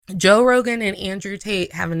Joe Rogan and Andrew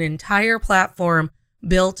Tate have an entire platform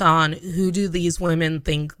built on who do these women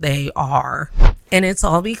think they are. And it's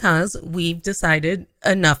all because we've decided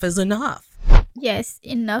enough is enough. Yes,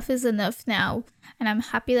 enough is enough now. And I'm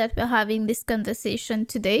happy that we're having this conversation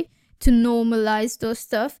today to normalize those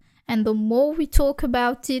stuff. And the more we talk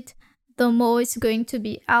about it, the more it's going to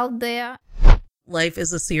be out there. Life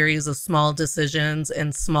is a series of small decisions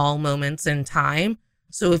and small moments in time.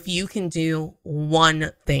 So if you can do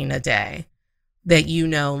one thing a day that you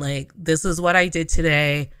know, like, this is what I did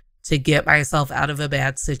today to get myself out of a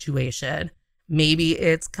bad situation. Maybe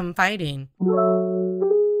it's confiding.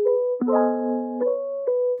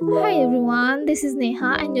 Hi everyone, this is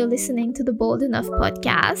Neha and you're listening to the Bold Enough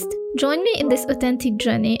podcast. Join me in this authentic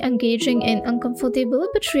journey, engaging in uncomfortable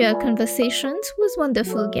but real conversations with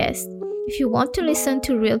wonderful guests. If you want to listen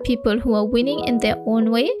to real people who are winning in their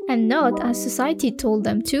own way and not as society told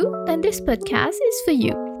them to, then this podcast is for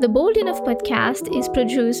you. The Bold Enough podcast is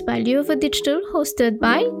produced by Liova Digital, hosted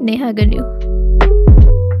by Neha Ganu.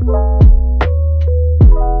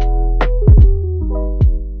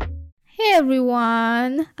 Hey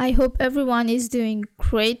everyone, I hope everyone is doing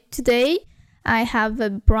great today. I have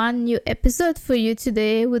a brand new episode for you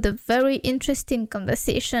today with a very interesting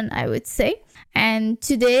conversation, I would say. And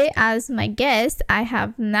today, as my guest, I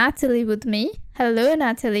have Natalie with me. Hello,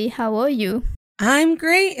 Natalie. How are you? I'm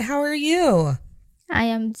great. How are you? I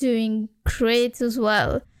am doing great as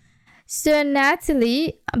well. So,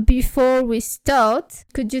 Natalie, before we start,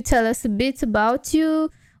 could you tell us a bit about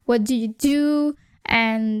you? What do you do?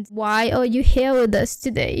 And why are you here with us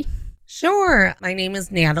today? Sure. My name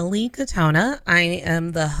is Natalie Katona. I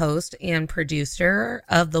am the host and producer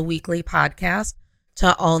of the weekly podcast,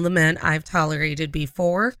 To All the Men I've Tolerated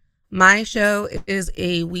Before. My show is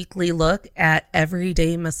a weekly look at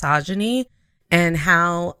everyday misogyny and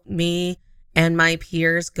how me and my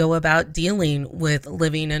peers go about dealing with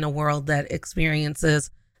living in a world that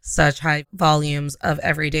experiences such high volumes of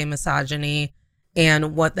everyday misogyny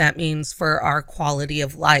and what that means for our quality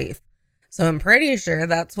of life. So I'm pretty sure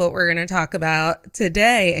that's what we're going to talk about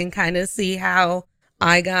today and kind of see how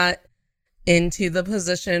I got into the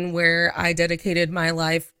position where I dedicated my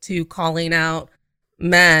life to calling out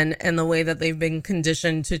men and the way that they've been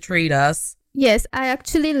conditioned to treat us. Yes, I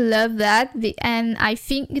actually love that. And I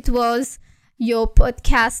think it was your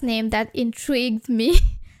podcast name that intrigued me.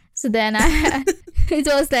 So then it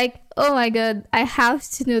was like, oh my God, I have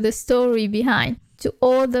to know the story behind To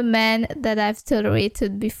All the Men That I've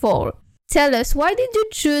Tolerated Before. Tell us, why did you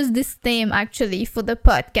choose this name actually for the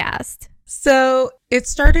podcast? So it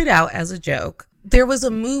started out as a joke. There was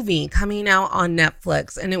a movie coming out on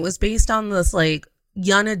Netflix and it was based on this like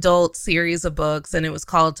young adult series of books, and it was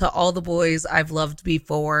called To All the Boys I've Loved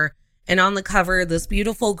Before. And on the cover, this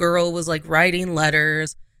beautiful girl was like writing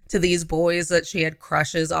letters to these boys that she had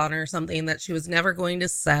crushes on or something that she was never going to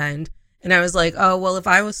send. And I was like, oh, well, if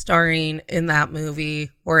I was starring in that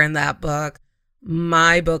movie or in that book,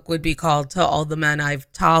 my book would be called To All the Men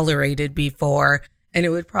I've Tolerated Before. And it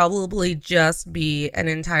would probably just be an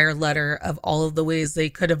entire letter of all of the ways they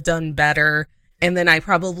could have done better. And then I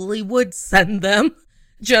probably would send them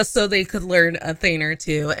just so they could learn a thing or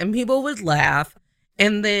two. And people would laugh.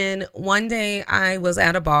 And then one day I was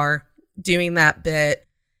at a bar doing that bit,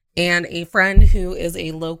 and a friend who is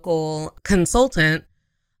a local consultant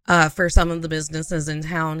for some of the businesses in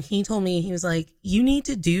town, he told me, he was like, you need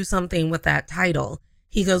to do something with that title.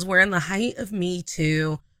 He goes, we're in the height of Me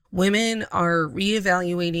Too. Women are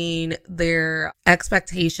reevaluating their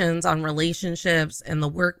expectations on relationships and the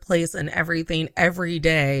workplace and everything every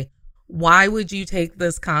day. Why would you take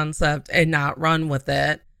this concept and not run with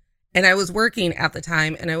it? And I was working at the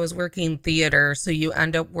time, and I was working theater. So you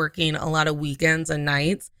end up working a lot of weekends and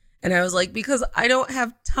nights. And I was like, because I don't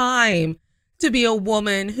have time to be a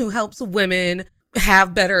woman who helps women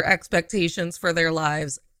have better expectations for their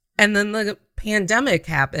lives. And then the pandemic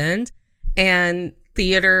happened, and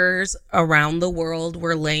theaters around the world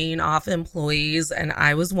were laying off employees, and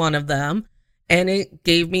I was one of them. And it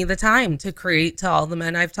gave me the time to create To All the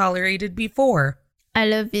Men I've Tolerated Before. I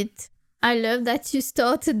love it. I love that you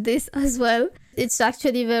started this as well. It's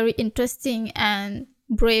actually very interesting and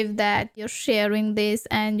brave that you're sharing this,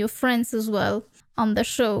 and your friends as well on the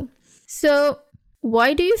show. So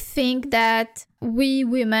why do you think that we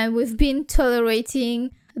women, we've been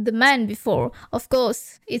tolerating the men before? Of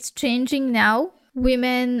course, it's changing now.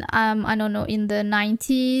 Women, I don't know, in the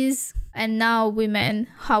 90s, and now women,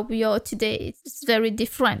 how we are today, it's very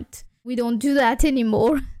different. We don't do that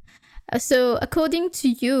anymore. So according to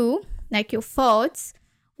you, like your thoughts,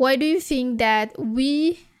 why do you think that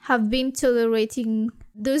we have been tolerating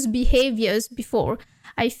those behaviors before?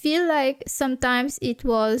 I feel like sometimes it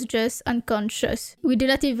was just unconscious. We did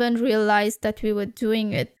not even realize that we were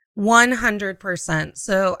doing it. 100%.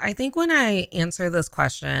 So I think when I answer this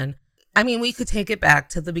question, I mean, we could take it back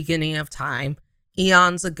to the beginning of time,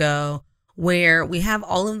 eons ago, where we have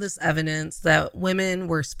all of this evidence that women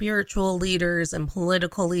were spiritual leaders and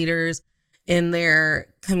political leaders in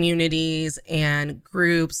their communities and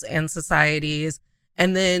groups and societies.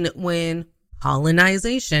 And then when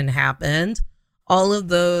colonization happened, all of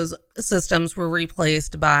those systems were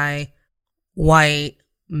replaced by white,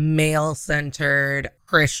 male-centered,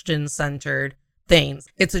 Christian-centered things.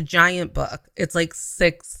 It's a giant book. It's like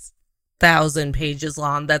 6,000 pages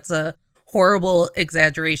long. That's a horrible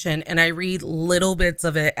exaggeration. And I read little bits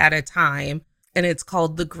of it at a time. And it's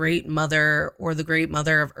called The Great Mother or The Great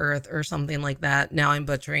Mother of Earth or something like that. Now I'm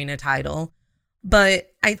butchering a title.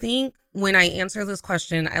 But I think when I answer this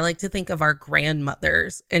question, I like to think of our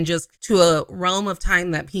grandmothers and just to a realm of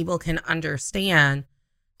time that people can understand,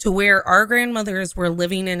 to where our grandmothers were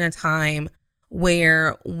living in a time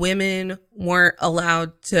where women weren't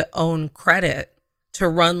allowed to own credit, to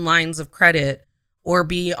run lines of credit, or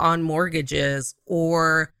be on mortgages,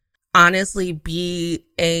 or honestly be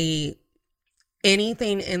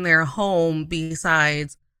anything in their home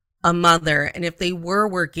besides a mother. And if they were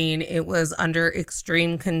working, it was under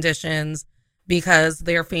extreme conditions because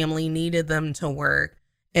their family needed them to work.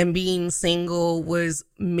 And being single was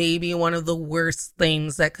maybe one of the worst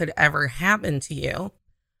things that could ever happen to you.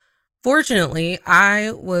 Fortunately,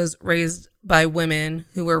 I was raised by women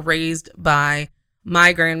who were raised by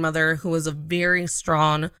my grandmother, who was a very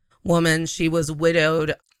strong woman. She was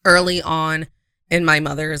widowed early on in my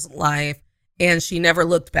mother's life, and she never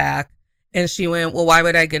looked back. And she went, well, why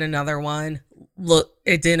would I get another one? Look,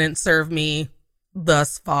 it didn't serve me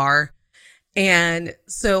thus far. And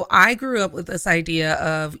so I grew up with this idea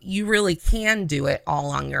of you really can do it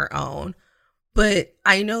all on your own. But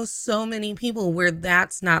I know so many people where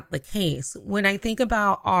that's not the case. When I think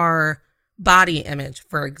about our body image,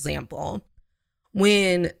 for example,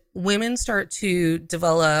 when women start to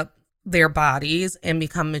develop their bodies and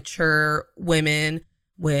become mature women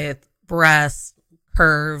with breasts,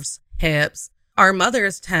 curves, hips, our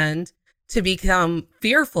mothers tend to become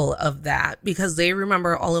fearful of that because they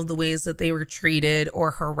remember all of the ways that they were treated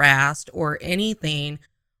or harassed or anything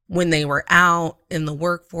when they were out in the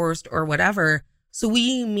workforce or whatever. So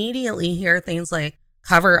we immediately hear things like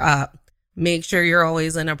cover up, make sure you're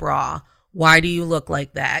always in a bra. Why do you look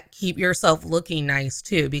like that? Keep yourself looking nice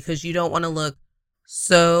too, because you don't want to look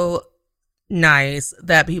so nice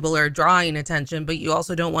that people are drawing attention, but you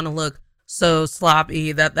also don't want to look so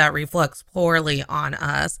sloppy that reflects poorly on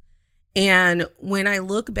us. And when I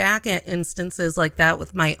look back at instances like that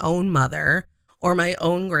with my own mother or my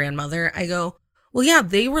own grandmother, I go, well, yeah,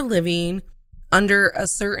 they were living under a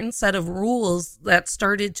certain set of rules that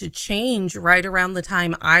started to change right around the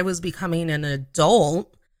time I was becoming an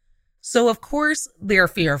adult. So of course they're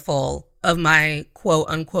fearful of my quote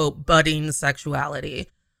unquote budding sexuality.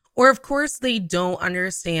 Or of course they don't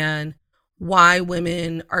understand why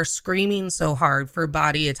women are screaming so hard for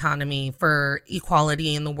body autonomy, for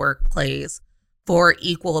equality in the workplace, for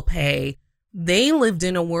equal pay. They lived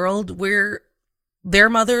in a world where their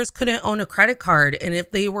mothers couldn't own a credit card. And if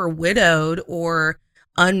they were widowed or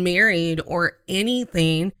unmarried or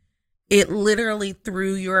anything, it literally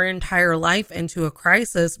threw your entire life into a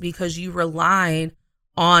crisis because you relied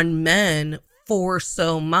on men for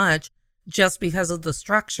so much just because of the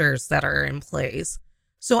structures that are in place.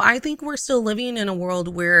 So I think we're still living in a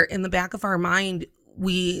world where in the back of our mind,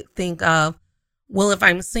 we think of, well, if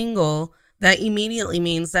I'm single, that immediately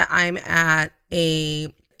means that I'm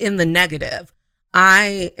in the negative.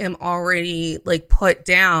 I am already like put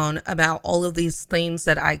down about all of these things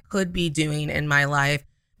that I could be doing in my life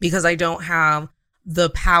because I don't have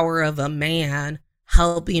the power of a man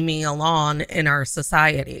helping me along in our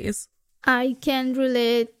societies. I can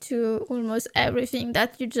relate to almost everything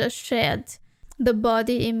that you just shared. The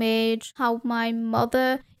body image, how my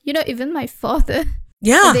mother, even my father,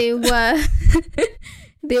 yeah, they were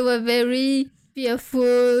they were very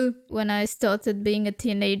fearful when I started being a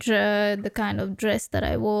teenager, the kind of dress that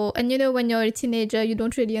I wore. And when you're a teenager, you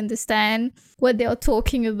don't really understand what they are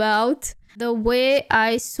talking about. The way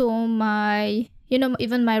I saw my,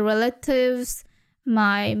 even my relatives,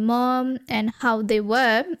 my mom, and how they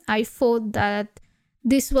were, I thought that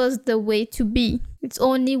this was the way to be. It's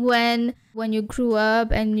only when you grew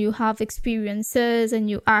up and you have experiences and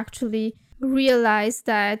you actually realize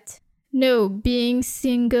that no, being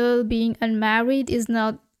single, being unmarried is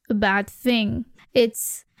not a bad thing. It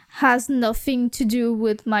has nothing to do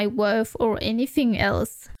with my worth or anything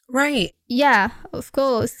else. Right. Yeah, of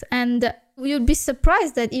course. And you'd be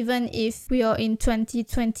surprised that even if we are in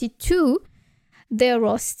 2022, there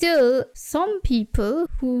are still some people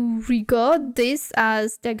who regard this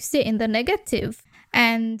as, like you say, in the negative.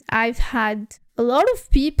 And I've had a lot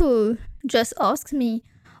of people just ask me,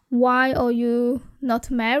 why are you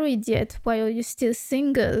not married yet? Why are you still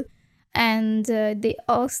single? And they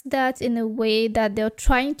ask that in a way that they're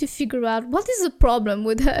trying to figure out what is the problem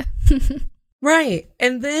with her. Right.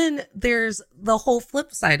 And then there's the whole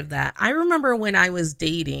flip side of that. I remember when I was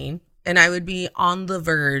dating and I would be on the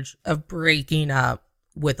verge of breaking up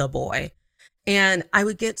with a boy, and I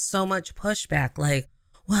would get so much pushback like,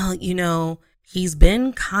 well, he's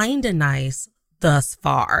been kind of nice thus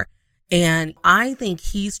far. And I think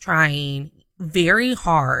he's trying very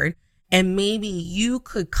hard. And maybe you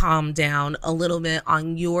could calm down a little bit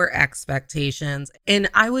on your expectations. And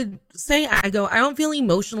I would say, I don't feel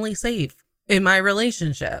emotionally safe in my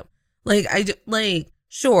relationship.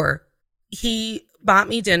 Sure, he bought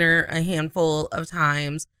me dinner a handful of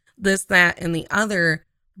times, this, that, and the other.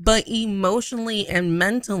 But emotionally and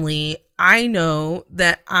mentally, I know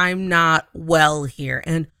that I'm not well here.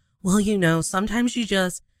 And, well, sometimes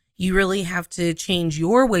you really have to change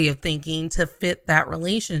your way of thinking to fit that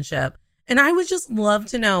relationship. And I would just love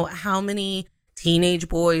to know how many teenage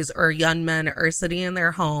boys or young men are sitting in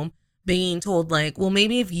their home being told, like, well,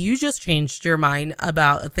 maybe if you just changed your mind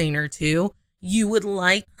about a thing or two, you would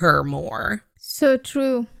like her more. So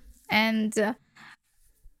true. And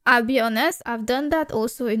I'll be honest, I've done that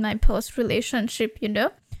also in my past relationship,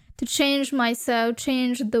 to change myself,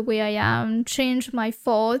 change the way I am, change my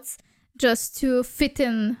thoughts just to fit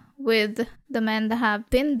in with the men that have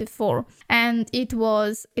been before. And it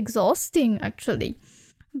was exhausting, actually.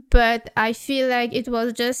 But I feel like it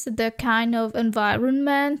was just the kind of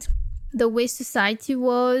environment, the way society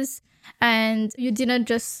was, and you didn't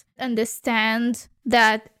just understand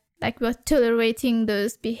that, like, we're tolerating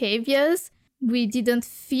those behaviors. We didn't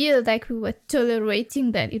feel like we were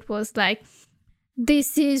tolerating that. It was like,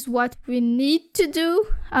 this is what we need to do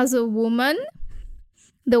as a woman,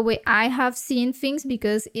 the way I have seen things,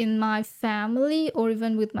 because in my family or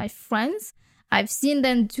even with my friends, I've seen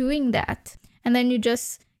them doing that. And then you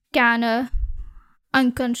just kind of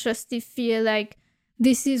unconsciously feel like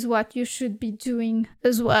this is what you should be doing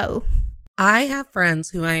as well. I have friends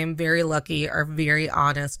who I am very lucky are very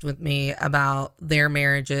honest with me about their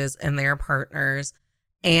marriages and their partners.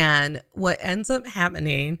 And what ends up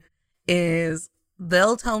happening is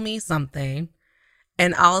they'll tell me something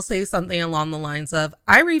and I'll say something along the lines of,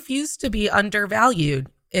 I refuse to be undervalued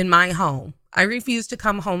in my home. I refuse to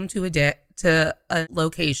come home to a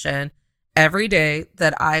location every day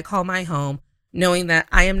that I call my home, knowing that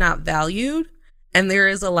I am not valued. And there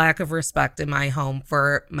is a lack of respect in my home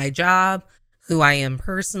for my job, who I am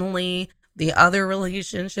personally, the other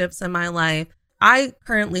relationships in my life. I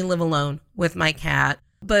currently live alone with my cat,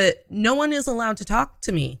 but no one is allowed to talk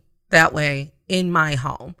to me that way in my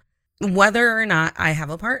home, whether or not I have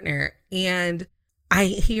a partner. And I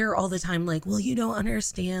hear all the time, like, well, you don't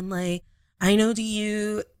understand. Like, I know to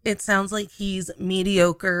you, it sounds like he's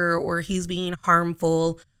mediocre or he's being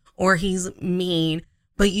harmful or he's mean.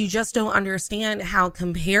 But you just don't understand how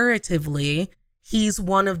comparatively he's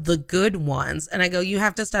one of the good ones. And I go, you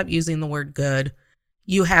have to stop using the word good.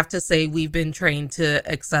 You have to say we've been trained to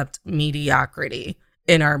accept mediocrity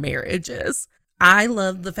in our marriages. I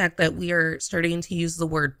love the fact that we are starting to use the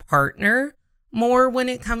word partner more when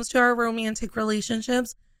it comes to our romantic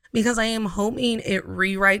relationships, because I am hoping it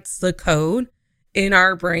rewrites the code in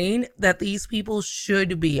our brain that these people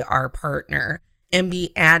should be our partner and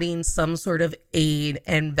be adding some sort of aid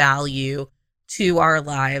and value to our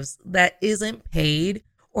lives that isn't paid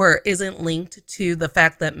or isn't linked to the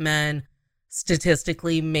fact that men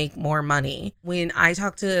statistically make more money. When I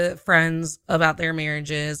talk to friends about their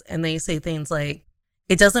marriages and they say things like,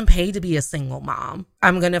 it doesn't pay to be a single mom.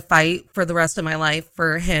 I'm going to fight for the rest of my life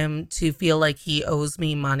for him to feel like he owes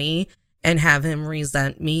me money and have him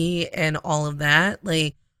resent me and all of that.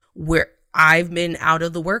 Like, where I've been out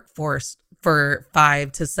of the workforce for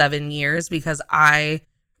 5 to 7 years because I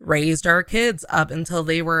raised our kids up until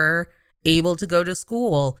they were able to go to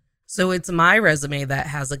school. So it's my resume that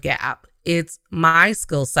has a gap. It's my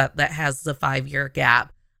skill set that has the 5-year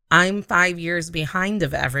gap. I'm 5 years behind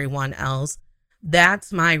of everyone else.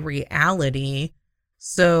 That's my reality.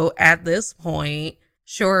 So at this point,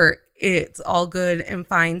 sure, it's all good and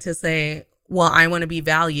fine to say, well, I want to be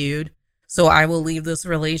valued. So I will leave this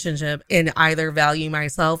relationship and either value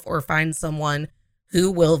myself or find someone who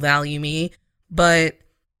will value me. But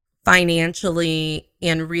financially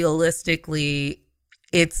and realistically,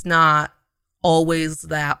 it's not always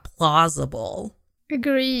that plausible.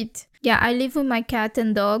 Agreed. Yeah, I live with my cat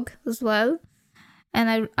and dog as well.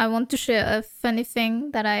 And I want to share a funny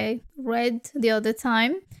thing that I read the other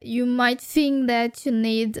time. You might think that you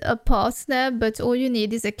need a partner, but all you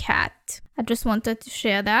need is a cat. I just wanted to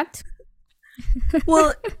share that.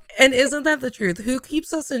 Well, and isn't that the truth? Who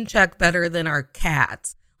keeps us in check better than our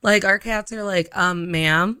cats? Like, our cats are like,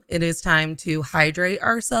 ma'am, it is time to hydrate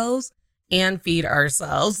ourselves and feed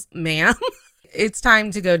ourselves, ma'am. It's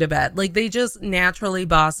time to go to bed. Like, they just naturally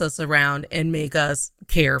boss us around and make us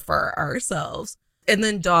care for ourselves. And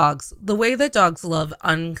then dogs, the way that dogs love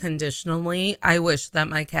unconditionally, I wish that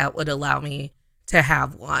my cat would allow me to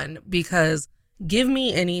have one, because give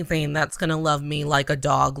me anything that's going to love me like a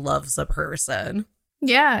dog loves a person.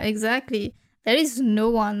 Yeah, exactly. There is no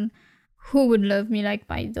one who would love me like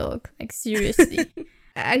my dog. Like, seriously.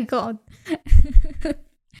 I can't.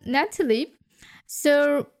 Natalie,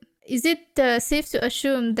 so is it safe to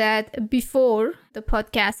assume that before the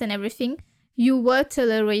podcast and everything, you were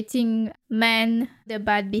tolerating men, their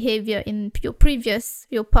bad behavior in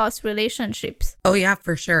your past relationships? Oh, yeah,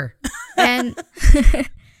 for sure. And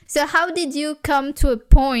so how did you come to a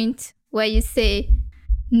point where you say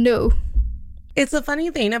no? It's a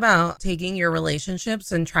funny thing about taking your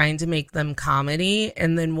relationships and trying to make them comedy,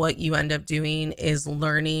 and then what you end up doing is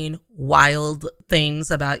learning wild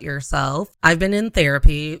things about yourself. I've been in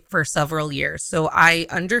therapy for several years, so I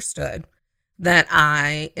understood that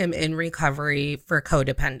I am in recovery for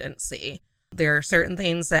codependency. There are certain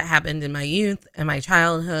things that happened in my youth and my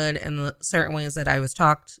childhood, and certain ways that I was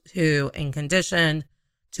talked to and conditioned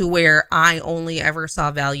to where I only ever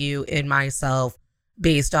saw value in myself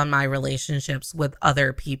based on my relationships with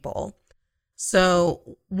other people.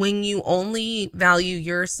 So when you only value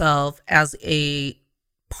yourself as a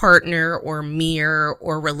partner or mirror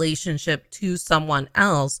or relationship to someone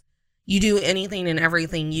else, you do anything and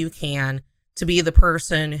everything you can to be the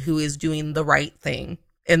person who is doing the right thing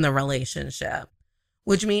in the relationship,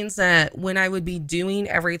 which means that when I would be doing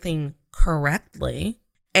everything correctly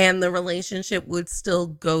and the relationship would still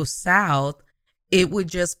go south, it would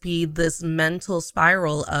just be this mental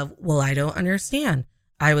spiral of, well, I don't understand.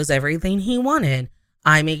 I was everything he wanted.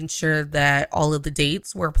 I made sure that all of the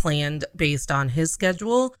dates were planned based on his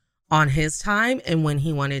schedule, on his time, and when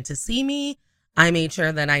he wanted to see me. I made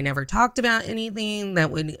sure that I never talked about anything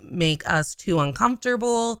that would make us too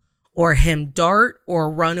uncomfortable or him dart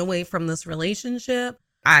or run away from this relationship.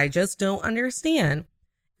 I just don't understand.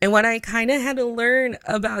 And what I kind of had to learn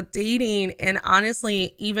about dating and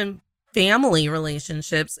honestly, even family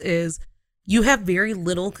relationships is you have very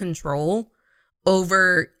little control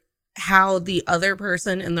over how the other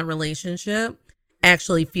person in the relationship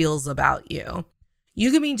actually feels about you.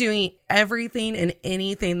 You could be doing everything and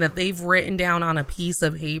anything that they've written down on a piece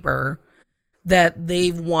of paper that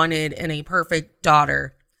they've wanted in a perfect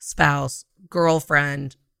daughter, spouse,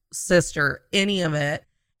 girlfriend, sister, any of it.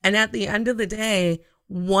 And at the end of the day,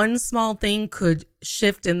 one small thing could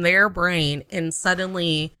shift in their brain and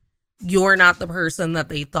suddenly you're not the person that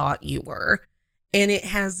they thought you were. And it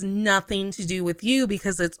has nothing to do with you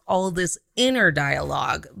because it's all this inner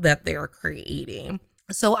dialogue that they're creating.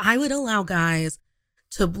 So I would allow guys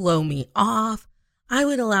to blow me off. I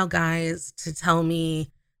would allow guys to tell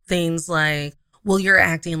me things like, well, you're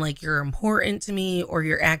acting like you're important to me, or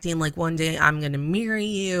you're acting like one day I'm going to marry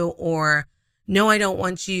you, or no, I don't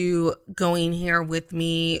want you going here with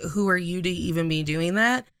me. Who are you to even be doing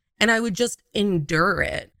that? And I would just endure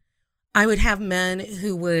it. I would have men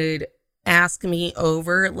who would ask me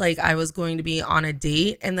over like I was going to be on a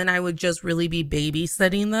date, and then I would just really be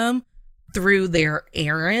babysitting them through their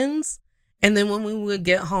errands. And then when we would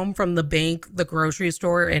get home from the bank, the grocery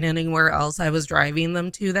store, and anywhere else I was driving them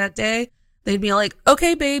to that day, they'd be like,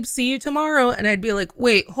 okay, babe, see you tomorrow. And I'd be like,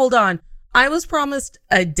 wait, hold on. I was promised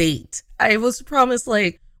a date. I was promised,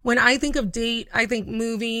 like, when I think of date, I think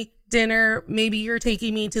movie, dinner, maybe you're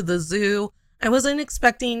taking me to the zoo. I wasn't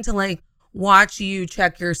expecting to like watch you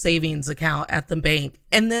check your savings account at the bank.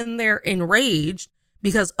 And then they're enraged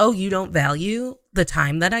because, oh, you don't value the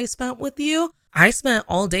time that I spent with you. I spent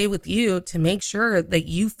all day with you to make sure that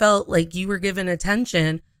you felt like you were given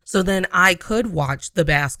attention so then I could watch the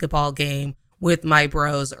basketball game with my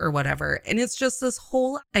bros or whatever. And it's just this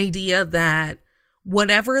whole idea that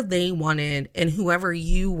whatever they wanted and whoever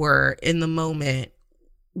you were in the moment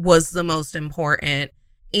was the most important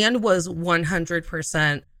and was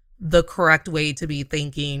 100% the correct way to be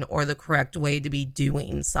thinking or the correct way to be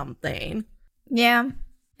doing something. Yeah.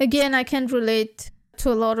 Again, I can relate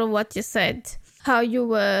to a lot of what you said, how you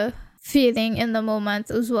were feeling in the moment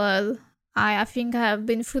as well. I think I have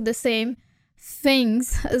been through the same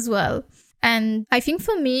things as well. And I think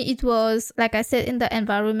for me, it was, like I said, in the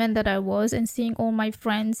environment that I was and seeing all my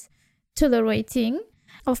friends tolerating.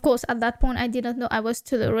 Of course, at that point, I didn't know I was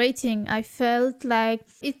tolerating. I felt like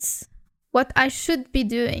it's what I should be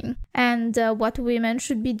doing and what women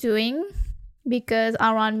should be doing, because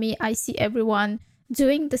around me, I see everyone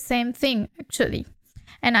doing the same thing, actually.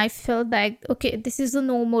 And I felt like, okay, this is the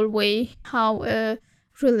normal way how a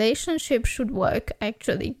relationship should work,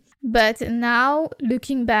 actually. But now,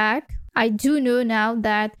 looking back, I do know now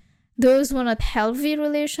that those were not healthy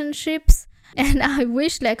relationships. And I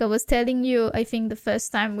wish, like I was telling you, I think the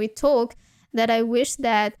first time we talked, that I wish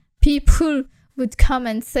that people would come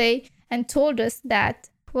and say and told us that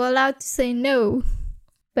we're allowed to say no.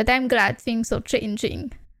 But I'm glad things are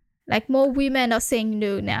changing. Like, more women are saying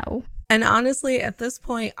no now. And honestly, at this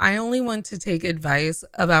point, I only want to take advice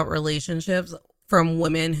about relationships from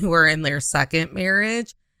women who are in their second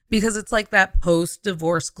marriage, because it's like that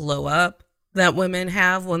post-divorce glow up that women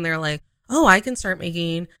have when they're like, oh, I can start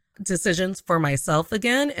making decisions for myself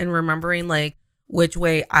again and remembering like which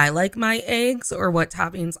way I like my eggs or what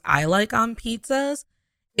toppings I like on pizzas.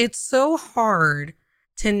 It's so hard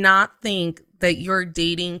to not think that you're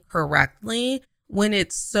dating correctly when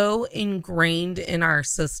it's so ingrained in our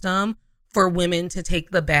system for women to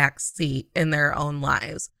take the back seat in their own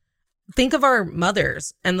lives. Think of our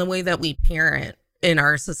mothers and the way that we parent in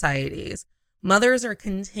our societies. Mothers are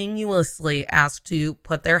continuously asked to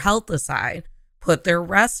put their health aside, put their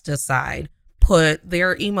rest aside, put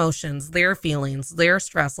their emotions, their feelings, their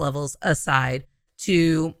stress levels aside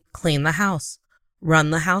to clean the house,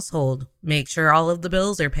 run the household, make sure all of the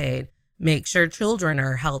bills are paid, make sure children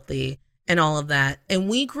are healthy, and all of that. And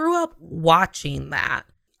we grew up watching that.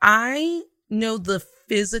 I know the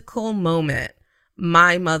physical moment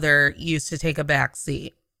my mother used to take a back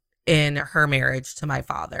seat in her marriage to my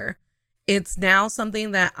father. It's now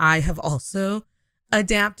something that I have also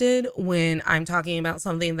adapted when I'm talking about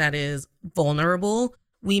something that is vulnerable.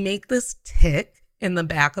 We make this tick in the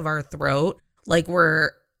back of our throat, like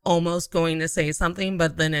we're almost going to say something,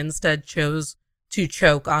 but then instead chose to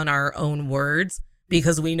choke on our own words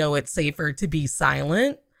because we know it's safer to be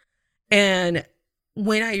silent. And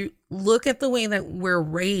when I look at the way that we're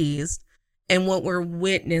raised and what we're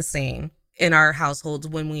witnessing in our households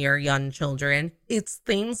when we are young children, it's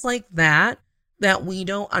things like that that we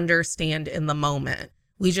don't understand in the moment.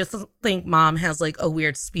 We just think mom has like a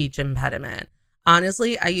weird speech impediment.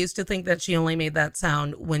 Honestly, I used to think that she only made that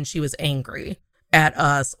sound when she was angry at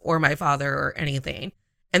us or my father or anything.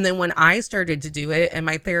 And then when I started to do it and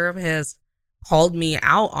my therapist called me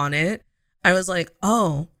out on it, I was like,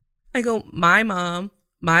 oh, I go, my mom,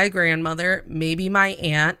 my grandmother, maybe my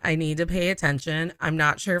aunt, I need to pay attention. I'm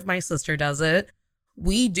not sure if my sister does it.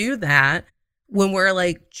 We do that when we're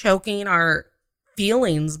like choking our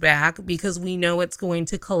feelings back because we know it's going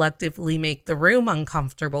to collectively make the room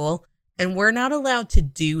uncomfortable. And we're not allowed to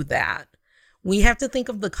do that. We have to think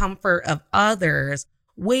of the comfort of others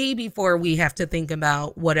way before we have to think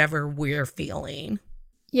about whatever we're feeling.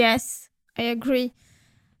 Yes, I agree.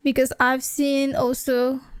 Because I've seen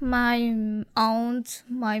also my aunt,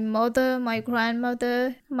 my mother, my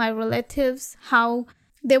grandmother, my relatives, how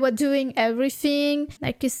they were doing everything.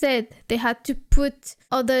 Like you said, they had to put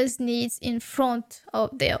others' needs in front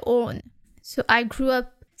of their own. So I grew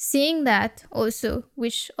up seeing that also,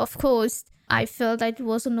 which of course I felt that it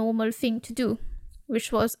was a normal thing to do,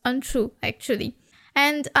 which was untrue actually.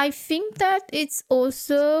 And I think that it's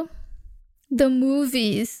also the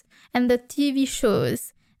movies and the TV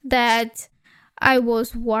shows that I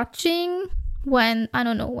was watching when, I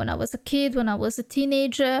don't know, when I was a kid, when I was a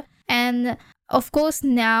teenager. And of course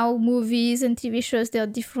now movies and TV shows, they're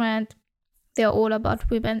different. They're all about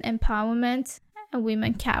women empowerment and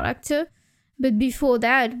women character. But before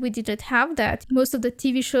that, we didn't have that. Most of the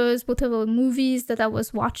TV shows, whatever movies that I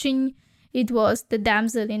was watching, it was the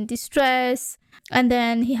damsel in distress. And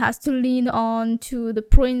then he has to lean on to the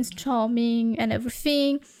Prince Charming and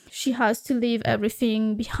everything. She has to leave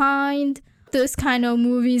everything behind. Those kind of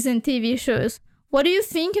movies and TV shows. What do you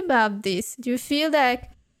think about this? Do you feel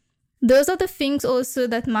like those are the things also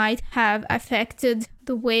that might have affected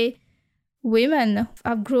the way women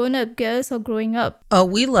have grown up, girls are growing up? Oh,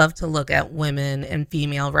 we love to look at women and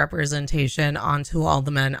female representation onto All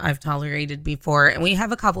the Men I've Tolerated Before. And we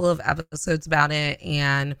have a couple of episodes about it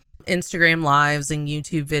and Instagram lives and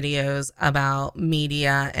YouTube videos about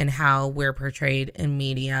media and how we're portrayed in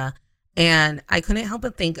media. And I couldn't help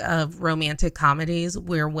but think of romantic comedies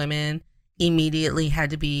where women immediately had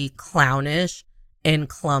to be clownish and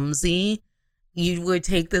clumsy. You would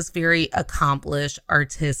take this very accomplished,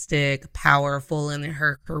 artistic, powerful in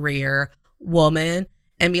her career woman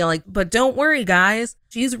and be like, but don't worry, guys.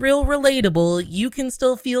 She's real relatable. You can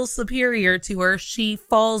still feel superior to her. She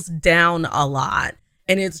falls down a lot.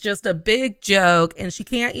 And it's just a big joke. And she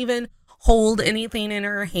can't even hold anything in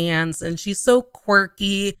her hands. And she's so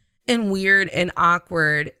quirky and weird and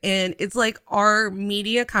awkward. And it's like our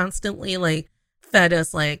media constantly like fed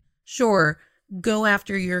us like, sure, go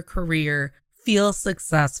after your career, feel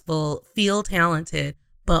successful, feel talented,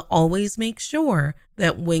 but always make sure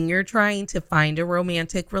that when you're trying to find a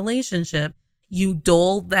romantic relationship, you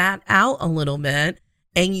dole that out a little bit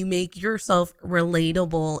and you make yourself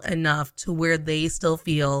relatable enough to where they still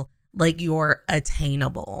feel like you're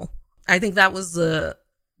attainable. I think that was the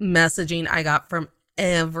messaging I got from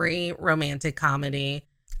every romantic comedy.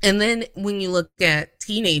 And then when you look at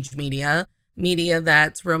teenage media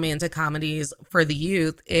that's romantic comedies for the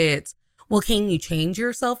youth, it's, well, can you change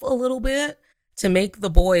yourself a little bit to make the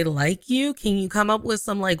boy like you? Can you come up with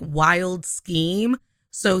some like wild scheme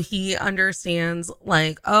so he understands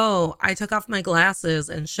like, oh, I took off my glasses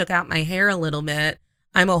and shook out my hair a little bit.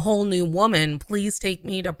 I'm a whole new woman. Please take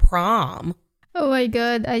me to prom. Oh my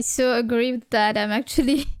God, I so agree with that.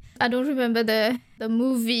 I don't remember the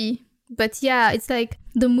movie, but yeah, it's like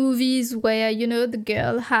the movies where, you know, the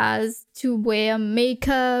girl has to wear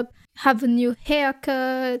makeup, have a new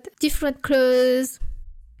haircut, different clothes.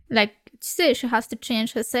 Like, say she has to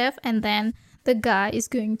change herself, and then the guy is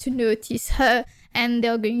going to notice her and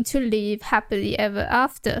they're going to live happily ever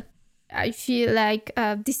after. I feel like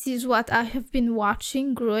this is what I have been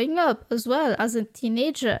watching growing up as well as a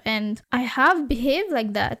teenager, and I have behaved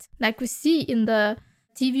like that. Like we see in the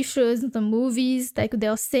TV shows, the movies, like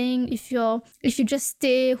they're saying if you just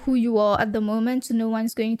stay who you are at the moment, no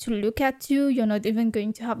one's going to look at you. You're not even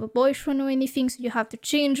going to have a boyfriend or anything, so you have to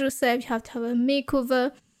change yourself. You have to have a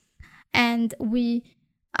makeover. And we,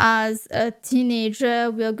 as a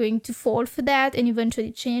teenager, we are going to fall for that and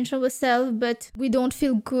eventually change ourselves, but we don't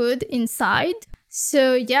feel good inside.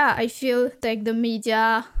 So yeah, I feel like the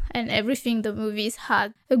media and everything, the movies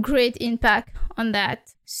had a great impact on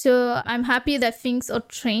that. So I'm happy that things are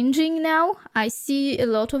changing now. I see a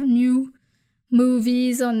lot of new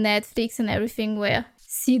movies on Netflix and everything where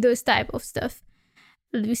see those type of stuff.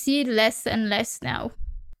 We see it less and less now.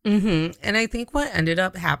 Mm-hmm. And I think what ended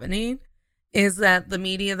up happening is that the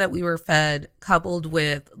media that we were fed, coupled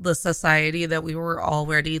with the society that we were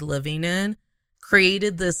already living in,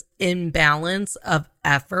 created this imbalance of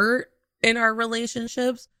effort in our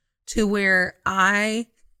relationships to where I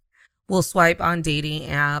will swipe on dating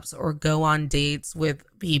apps or go on dates with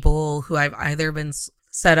people who I've either been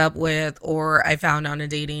set up with or I found on a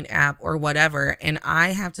dating app or whatever. And I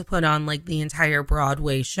have to put on like the entire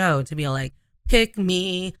Broadway show to be like, pick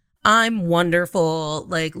me. I'm wonderful.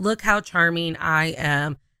 Like, look how charming I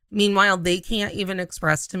am. Meanwhile, they can't even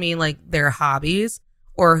express to me like their hobbies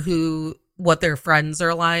or what their friends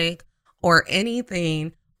are like or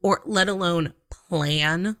anything, or let alone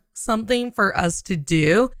plan something for us to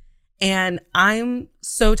do. And I'm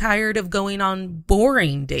so tired of going on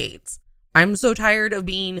boring dates. I'm so tired of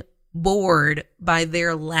being bored by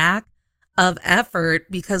their lack of effort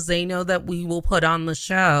because they know that we will put on the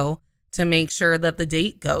show to make sure that the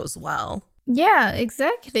date goes well. Yeah,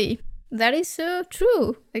 exactly. That is so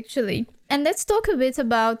true, actually. And let's talk a bit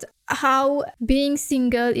about how being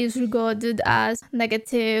single is regarded as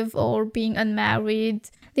negative, or being unmarried,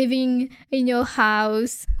 living in your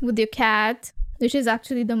house with your cat, which is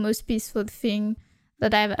actually the most peaceful thing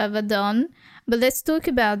that I've ever done. But let's talk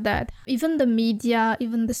about that. Even the media,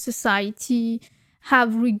 even the society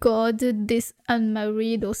have regarded this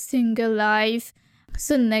unmarried or single life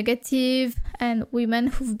so negative, and women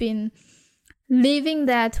who've been living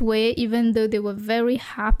that way even though they were very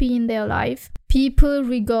happy in their life, people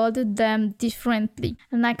regarded them differently.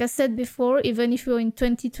 And like I said before, even if you're in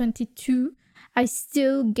 2022, I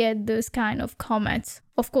still get those kind of comments.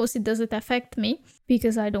 Of course, it doesn't affect me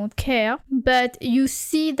because I don't care, but you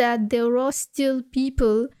see that there are still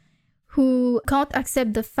people who can't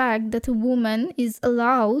accept the fact that a woman is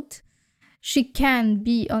allowed, she can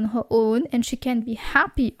be on her own and she can be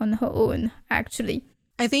happy on her own, actually.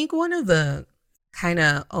 I think one of the kind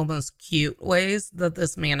of almost cute ways that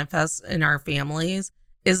this manifests in our families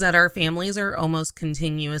is that our families are almost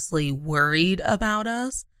continuously worried about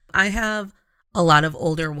us. I have a lot of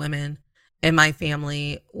older women in my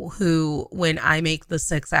family who, when I make the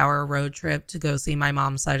 6-hour road trip to go see my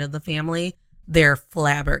mom's side of the family, they're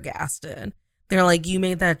flabbergasted. They're like, you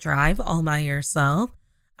made that drive all by yourself?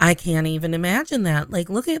 I can't even imagine that. Like,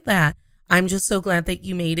 look at that. I'm just so glad that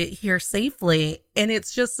you made it here safely. And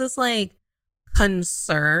it's just this like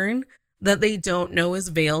concern that they don't know is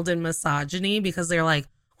veiled in misogyny, because they're like,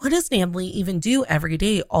 what does Natalie even do every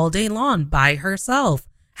day, all day long by herself?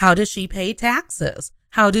 How does she pay taxes?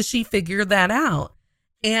 How does she figure that out?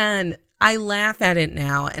 And I laugh at it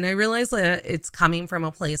now, and I realize that it's coming from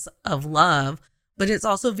a place of love, but it's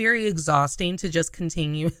also very exhausting to just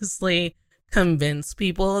continuously convince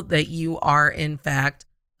people that you are, in fact,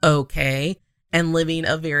 okay and living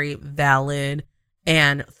a very valid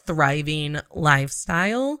and thriving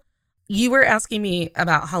lifestyle. You were asking me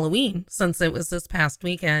about Halloween since it was this past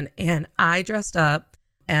weekend, and I dressed up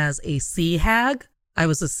as a sea hag. I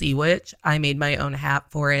was a sea witch. I made my own hat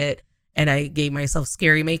for it, and I gave myself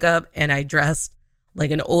scary makeup, and I dressed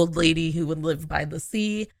like an old lady who would live by the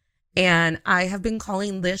sea. And I have been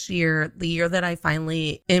calling this year the year that I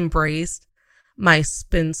finally embraced my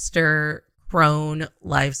spinster crone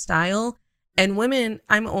lifestyle. And women,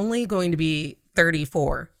 I'm only going to be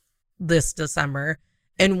 34 this December.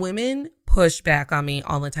 And women push back on me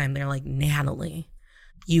all the time. They're like, Natalie,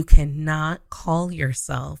 you cannot call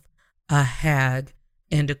yourself a hag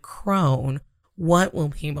and a crone. What will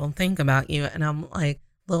people think about you? And I'm like,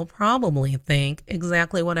 they'll probably think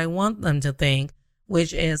exactly what I want them to think,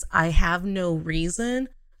 which is I have no reason,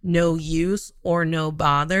 no use, or no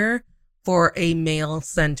bother for a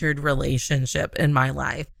male-centered relationship in my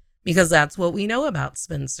life, because that's what we know about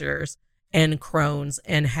spinsters and crones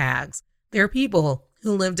and hags. They're people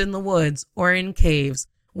who lived in the woods or in caves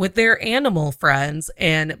with their animal friends,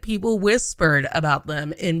 and people whispered about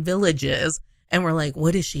them in villages and were like,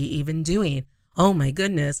 what is she even doing? Oh my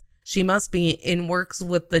goodness, she must be in works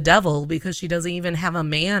with the devil because she doesn't even have a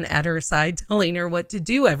man at her side telling her what to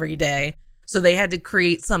do every day. So they had to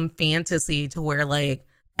create some fantasy to where like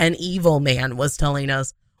an evil man was telling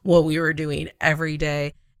us what we were doing every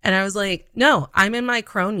day. And I was like, no, I'm in my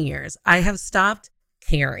crone years. I have stopped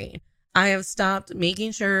caring. I have stopped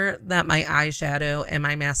making sure that my eyeshadow and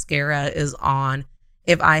my mascara is on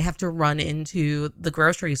if I have to run into the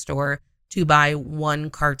grocery store to buy 1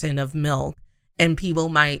 carton of milk and people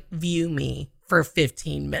might view me for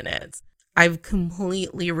 15 minutes. I've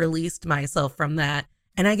completely released myself from that.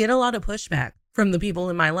 And I get a lot of pushback from the people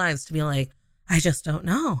in my lives to be like, I just don't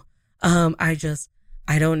know.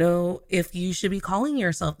 I don't know if you should be calling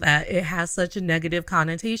yourself that. It has such a negative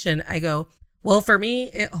connotation. I go, well, for me,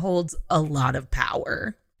 it holds a lot of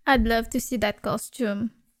power. I'd love to see that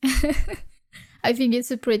costume. I think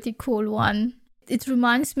it's a pretty cool one. It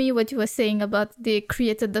reminds me what you were saying about they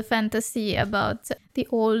created the fantasy about the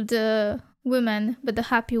old woman, but the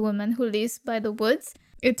happy woman who lives by the woods.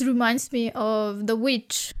 It reminds me of the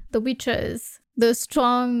witches. The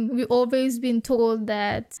strong, we've always been told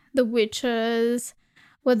that the witches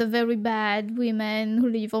were the very bad women who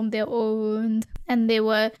live on their own and they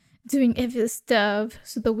were doing evil stuff.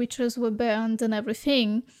 So the witches were burned and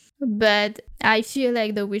everything. But I feel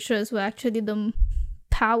like the witches were actually the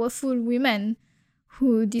powerful women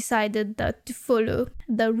who decided that to follow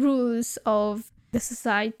the rules of the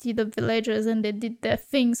society, the villagers, and they did their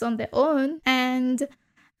things on their own. And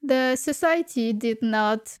the society did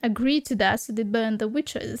not agree to that, so they burned the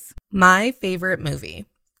witches. My favorite movie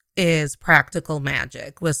is Practical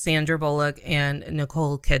Magic with Sandra Bullock and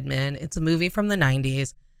Nicole Kidman. It's a movie from the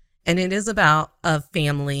 90s, and it is about a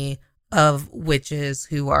family of witches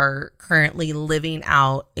who are currently living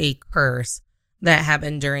out a curse that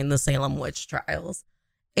happened during the Salem witch trials.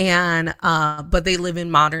 And but they live in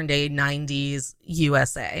modern day 90s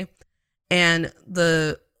USA. And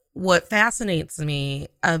what fascinates me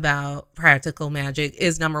about Practical Magic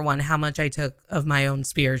is, number one, how much I took of my own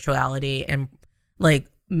spirituality and like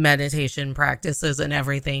meditation practices and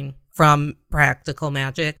everything from Practical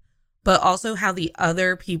Magic, but also how the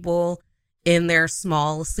other people in their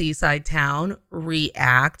small seaside town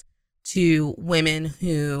react to women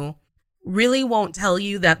who really won't tell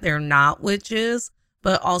you that they're not witches,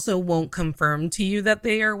 but also won't confirm to you that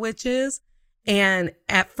they are witches. And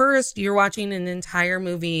at first, you're watching an entire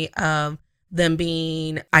movie of them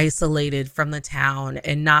being isolated from the town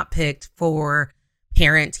and not picked for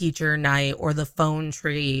parent-teacher night or the phone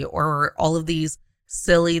tree or all of these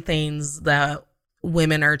silly things that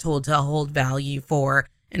women are told to hold value for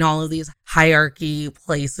and all of these hierarchy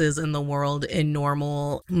places in the world in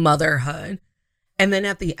normal motherhood. And then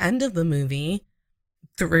at the end of the movie,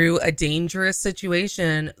 through a dangerous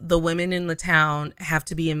situation, the women in the town have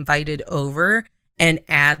to be invited over and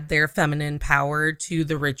add their feminine power to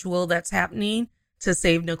the ritual that's happening to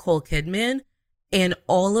save Nicole Kidman. And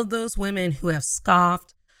all of those women who have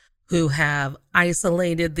scoffed, who have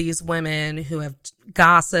isolated these women, who have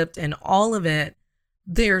gossiped and all of it,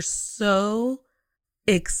 they're so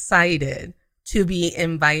excited to be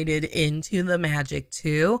invited into the magic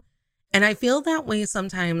too. And I feel that way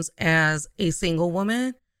sometimes as a single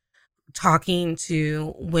woman, talking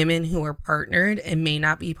to women who are partnered and may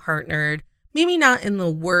not be partnered, maybe not in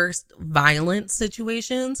the worst violent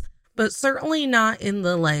situations, but certainly not in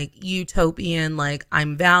the like utopian, like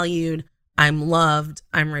I'm valued, I'm loved,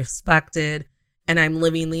 I'm respected, and I'm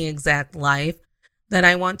living the exact life that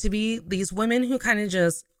I want to be. These women who kind of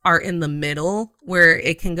just are in the middle where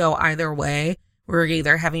it can go either way. We're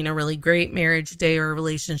either having a really great marriage day or a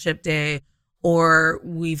relationship day, or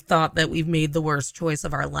we've thought that we've made the worst choice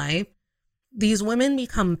of our life. These women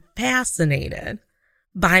become fascinated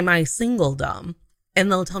by my singledom,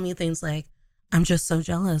 and they'll tell me things like, I'm just so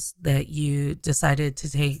jealous that you decided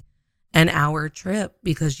to take an hour trip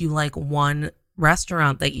because you like one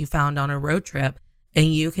restaurant that you found on a road trip,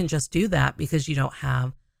 and you can just do that because you don't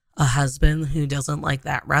have a husband who doesn't like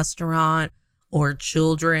that restaurant or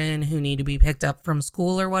children who need to be picked up from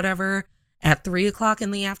school or whatever. At 3:00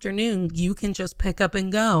 in the afternoon, you can just pick up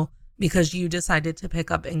and go because you decided to pick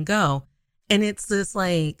up and go. And it's this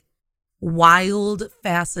like wild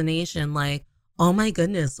fascination, like, oh my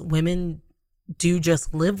goodness, women do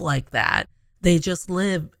just live like that. They just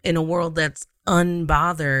live in a world that's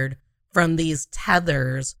unbothered from these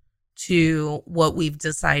tethers to what we've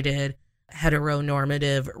decided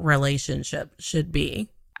heteronormative relationship should be.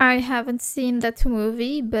 I haven't seen that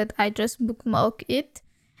movie, but I just bookmark it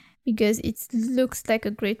because it looks like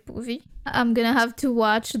a great movie. I'm gonna have to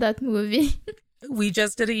watch that movie. We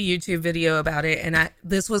just did a YouTube video about it, and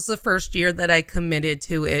this was the first year that I committed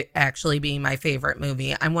to it actually being my favorite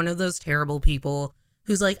movie. I'm one of those terrible people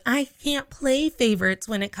who's like, I can't play favorites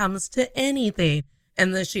when it comes to anything.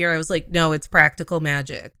 And this year I was like, no, it's practical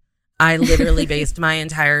magic. I literally based my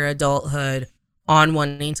entire adulthood on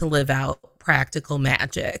wanting to live out practical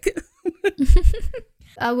magic.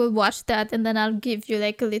 I will watch that and then I'll give you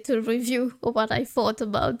like a little review of what I thought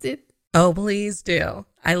about it. Oh, please do.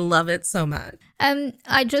 I love it so much. And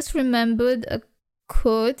I just remembered a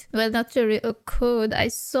quote. Well, not really a quote. I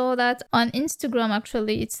saw that on Instagram,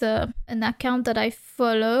 actually. It's an account that I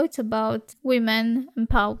follow. It's about women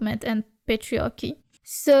empowerment and patriarchy.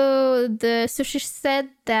 So she said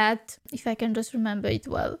that, if I can just remember it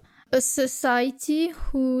well, a society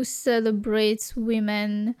who celebrates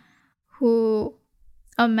women who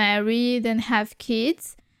are married and have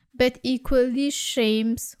kids, but equally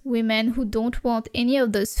shames women who don't want any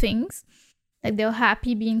of those things, like they're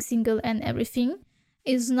happy being single and everything,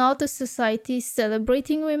 is not a society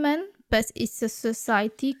celebrating women, but it's a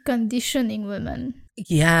society conditioning women.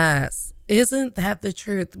 Yes. Isn't that the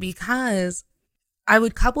truth? Because I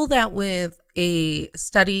would couple that with a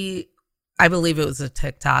study, I believe it was a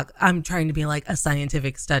TikTok. I'm trying to be like a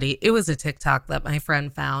scientific study. It was a TikTok that my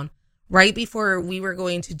friend found right before we were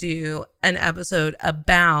going to do an episode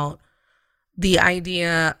about the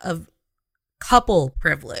idea of couple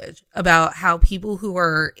privilege, about how people who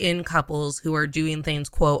are in couples who are doing things,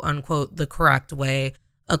 quote unquote, the correct way,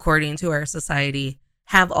 according to our society,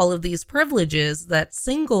 have all of these privileges that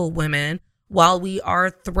single women, while we are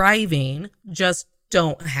thriving, just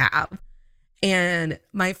don't have. And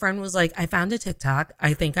my friend was like, I found a TikTok.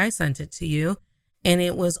 I think I sent it to you. And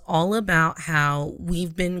it was all about how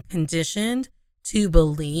we've been conditioned to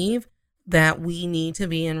believe that we need to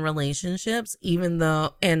be in relationships, even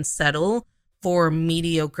though, and settle for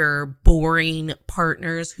mediocre, boring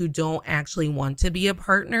partners who don't actually want to be a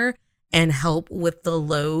partner and help with the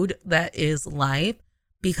load that is life.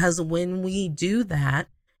 Because when we do that,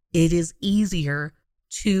 it is easier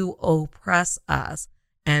to oppress us.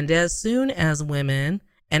 And as soon as women,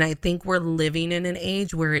 and I think we're living in an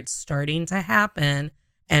age where it's starting to happen,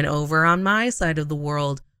 and over on my side of the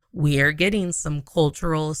world, we are getting some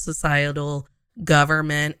cultural, societal,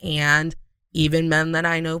 government, and even men that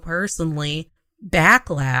I know personally,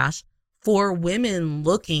 backlash for women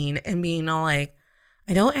looking and being all like,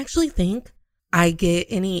 I don't actually think I get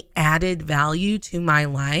any added value to my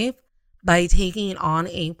life by taking on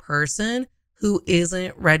a person who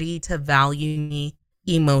isn't ready to value me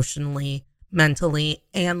emotionally, mentally,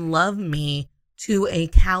 and love me to a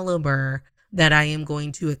caliber that I am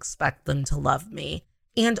going to expect them to love me,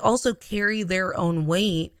 and also carry their own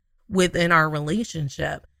weight within our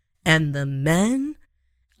relationship. And the men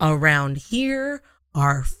around here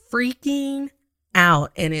are freaking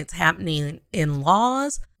out, and it's happening in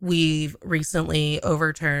laws. We've recently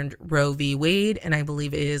overturned Roe v. Wade, and I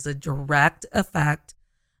believe it is a direct effect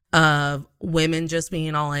of women just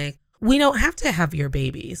being all like, we don't have to have your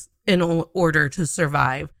babies in order to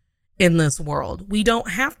survive in this world. We don't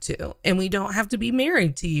have to, and we don't have to be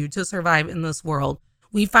married to you to survive in this world.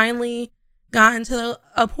 We finally gotten to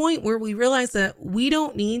a point where we realize that we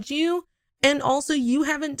don't need you, and also you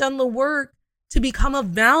haven't done the work to become a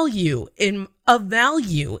value in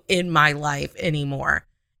my life anymore.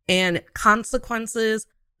 And consequences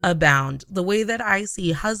abound. The way that I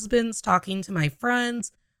see husbands talking to my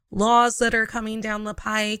friends, laws that are coming down the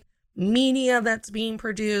pike, media that's being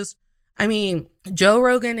produced. I mean, Joe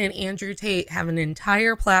Rogan and Andrew Tate have an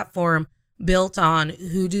entire platform built on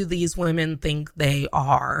who do these women think they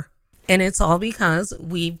are. And it's all because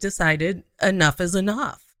we've decided enough is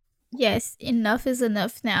enough. Yes, enough is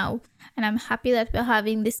enough now. And I'm happy that we're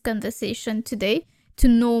having this conversation today to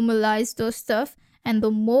normalize those stuff. And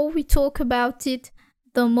the more we talk about it,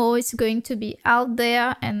 the more it's going to be out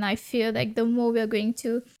there. And I feel like the more we're going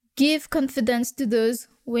to give confidence to those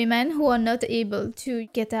women who are not able to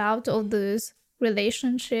get out of those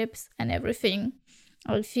relationships and everything.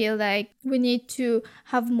 I feel like we need to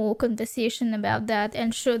have more conversation about that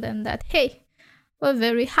and show them that, hey, we're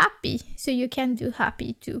very happy, so you can be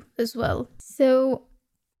happy too as well. So,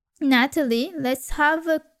 Natalie, let's have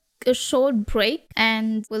a short break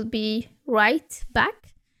and we'll be right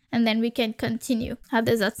back and then we can continue. How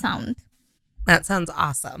does that sound? That sounds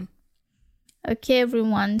awesome. Okay,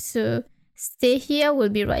 everyone, so stay here, we'll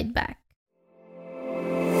be right back.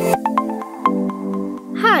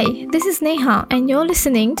 Hi, this is Neha, and you're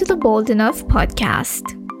listening to the Bold Enough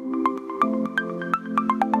podcast.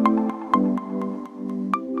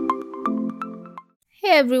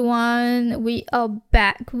 Hey everyone, we are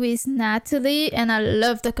back with Natalie, and I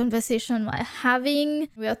love the conversation we're having.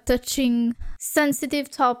 We are touching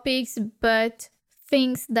sensitive topics, but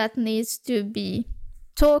things that needs to be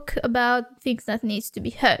talked about, things that needs to be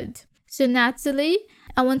heard. So Natalie,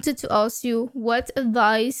 I wanted to ask you what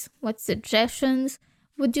advice, what suggestions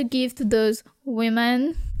would you give to those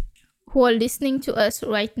women who are listening to us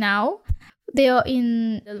right now? They are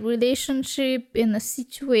in a relationship, in a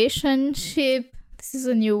situationship, this is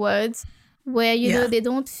a new word, where, you know, they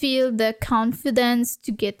don't feel the confidence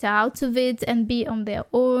to get out of it and be on their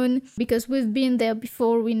own, because we've been there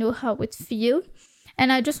before, we know how it feels.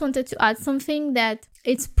 And I just wanted to add something that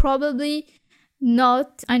it's probably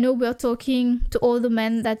not, I know we're talking to all the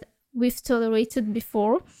men that we've tolerated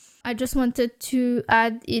before. I just wanted to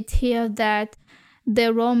add it here that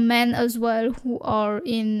there are men as well who are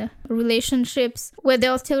in relationships where they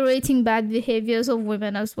are tolerating bad behaviors of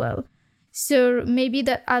women as well. So maybe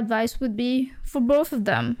that advice would be for both of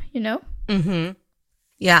them, you know? Mm-hmm.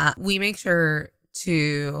 Yeah, we make sure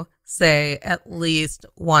to say at least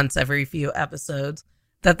once every few episodes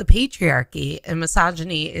that the patriarchy and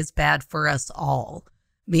misogyny is bad for us all,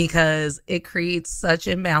 because it creates such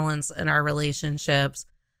imbalance in our relationships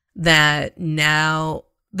that now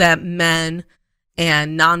that men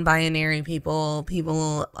and non-binary people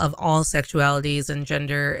of all sexualities and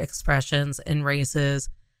gender expressions and races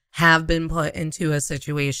have been put into a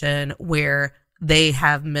situation where they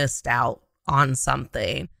have missed out on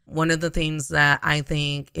something. One of the things that I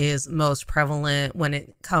think is most prevalent when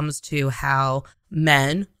it comes to how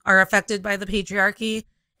men are affected by the patriarchy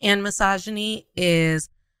and misogyny is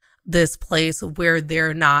this place where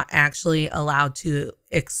they're not actually allowed to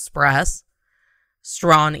express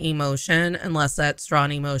strong emotion unless that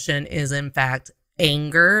strong emotion is in fact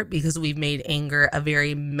anger, because we've made anger a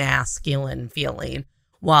very masculine feeling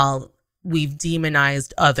while we've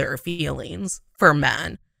demonized other feelings for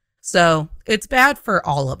men. So it's bad for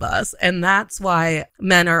all of us. And that's why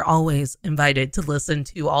men are always invited to listen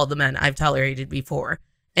to all the men I've tolerated before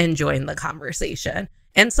and join the conversation.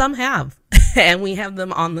 And some have, and we have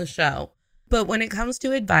them on the show. But when it comes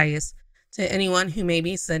to advice to anyone who may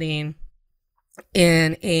be sitting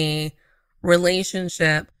in a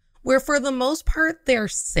relationship where for the most part they're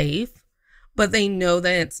safe, but they know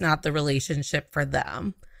that it's not the relationship for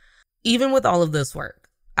them. Even with all of this work,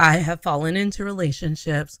 I have fallen into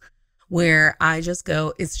relationships where I just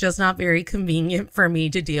go, it's just not very convenient for me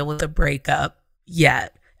to deal with a breakup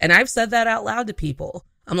yet. And I've said that out loud to people.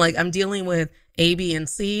 I'm like, I'm dealing with A, B, and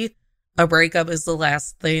C. A breakup is the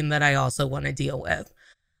last thing that I also want to deal with.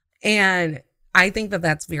 And I think that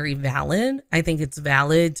that's very valid. I think it's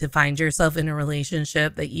valid to find yourself in a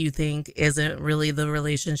relationship that you think isn't really the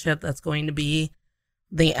relationship that's going to be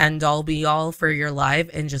the end all be all for your life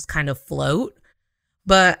and just kind of float.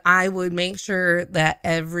 But I would make sure that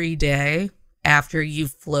every day after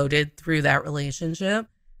you've floated through that relationship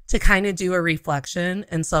to kind of do a reflection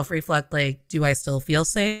and self-reflect, like, do I still feel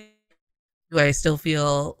safe? Do I still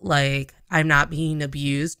feel like I'm not being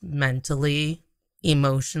abused mentally,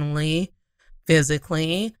 emotionally,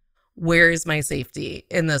 physically? Where is my safety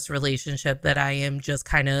in this relationship that I am just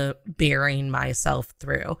kind of bearing myself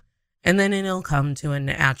through? And then it'll come to a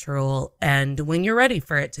natural end when you're ready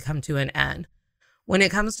for it to come to an end. When it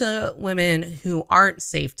comes to women who aren't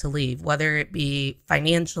safe to leave, whether it be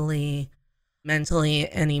financially, mentally,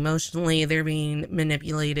 and emotionally, they're being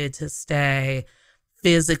manipulated to stay,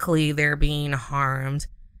 physically, they're being harmed.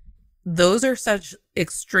 Those are such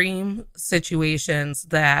extreme situations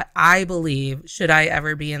that I believe, should I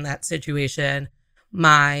ever be in that situation,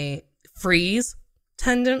 my freeze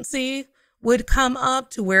tendency would come up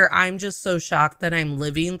to where I'm just so shocked that I'm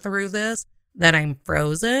living through this, that I'm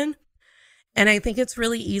frozen. And I think it's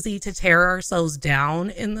really easy to tear ourselves down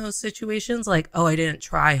in those situations, like, oh, I didn't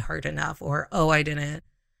try hard enough, or, oh,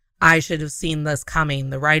 I should have seen this coming.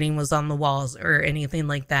 The writing was on the walls, or anything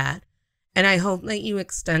like that. And I hope that you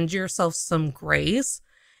extend yourself some grace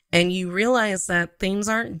and you realize that things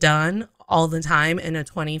aren't done all the time in a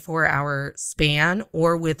 24-hour span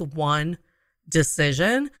or with one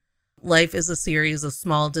decision. Life is a series of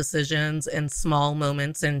small decisions and small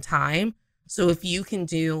moments in time. So if you can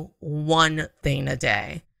do one thing a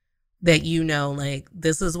day that you know, like,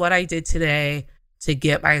 this is what I did today to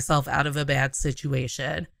get myself out of a bad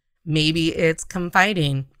situation. Maybe it's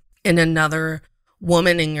confiding in another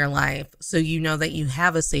woman in your life so you know that you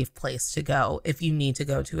have a safe place to go if you need to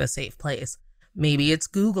go to a safe place. Maybe it's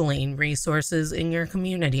Googling resources in your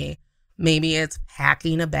community. Maybe it's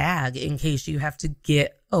packing a bag in case you have to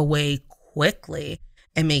get away quickly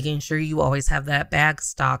and making sure you always have that bag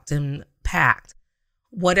stocked and packed.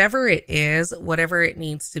 Whatever it is, whatever it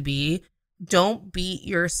needs to be, don't beat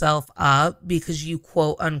yourself up because you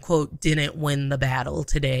quote unquote didn't win the battle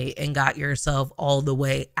today and got yourself all the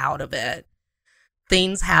way out of it.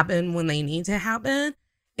 Things happen when they need to happen.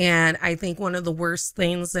 And I think one of the worst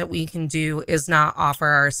things that we can do is not offer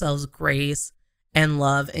ourselves grace and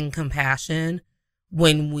love and compassion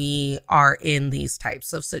when we are in these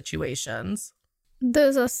types of situations.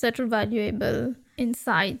 Those are such valuable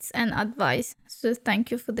insights and advice. So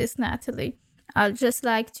thank you for this, Natalie. I'd just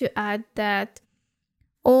like to add that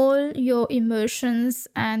all your emotions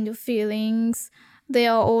and your feelings, they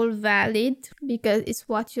are all valid because it's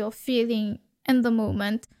what you're feeling in the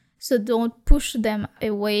moment. So don't push them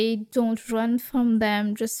away. Don't run from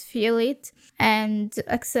them. Just feel it and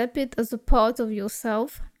accept it as a part of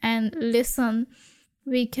yourself and listen,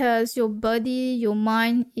 because your body, your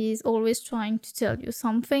mind is always trying to tell you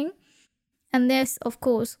something. And yes, of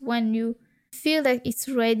course, when you feel like it's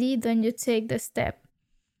ready, then you take the step.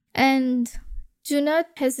 And do not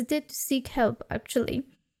hesitate to seek help, actually.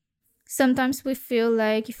 Sometimes we feel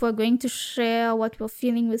like if we're going to share what we're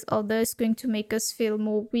feeling with others, it's going to make us feel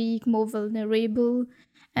more weak, more vulnerable,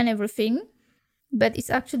 and everything. But it's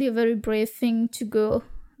actually a very brave thing to go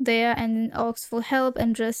there and ask for help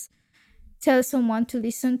and just tell someone to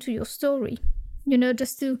listen to your story.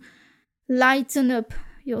 Just to lighten up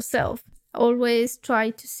yourself. Always try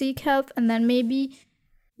to seek help, and then maybe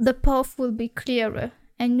the path will be clearer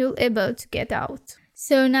and you'll be able to get out.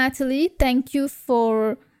 So Natalie, thank you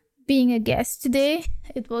for being a guest today.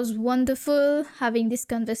 It was wonderful having this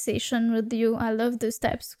conversation with you. I love those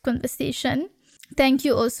types of conversation. Thank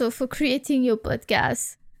you also for creating your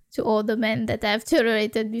podcast. To all the men that I've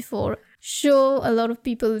tolerated before, sure, a lot of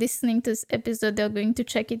people listening to this episode, they're going to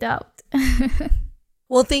check it out.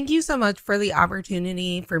 Well, thank you so much for the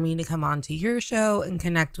opportunity for me to come on to your show and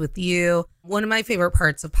connect with you. One of my favorite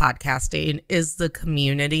parts of podcasting is the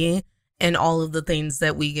community and all of the things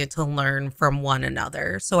that we get to learn from one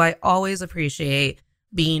another. So I always appreciate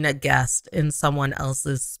being a guest in someone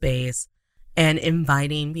else's space and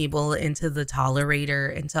inviting people into the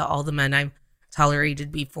tolerator, into all the men I've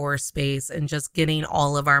tolerated before space, and just getting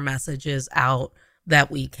all of our messages out that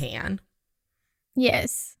we can.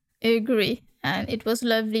 Yes, I agree. And it was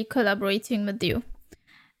lovely collaborating with you.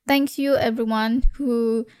 Thank you, everyone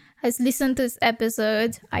who has listened to this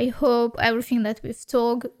episode. I hope everything that we've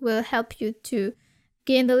talked will help you to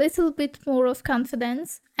gain a little bit more of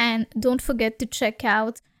confidence. And don't forget to check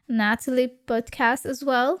out Natalie podcast as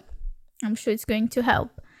well. I'm sure it's going to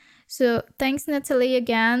help. So thanks, Natalie,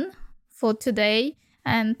 again for today.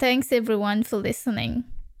 And thanks, everyone, for listening.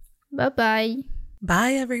 Bye-bye.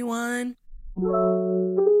 Bye, everyone.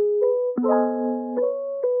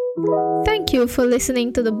 Thank you for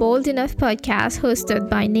listening to the Bold Enough podcast hosted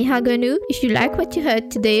by Neha Ganu. If you like what you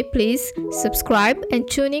heard today, please subscribe and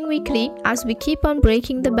tune in weekly as we keep on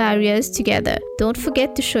breaking the barriers together. Don't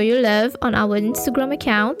forget to show your love on our Instagram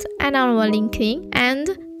account and on our LinkedIn. And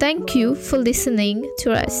thank you for listening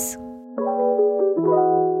to us.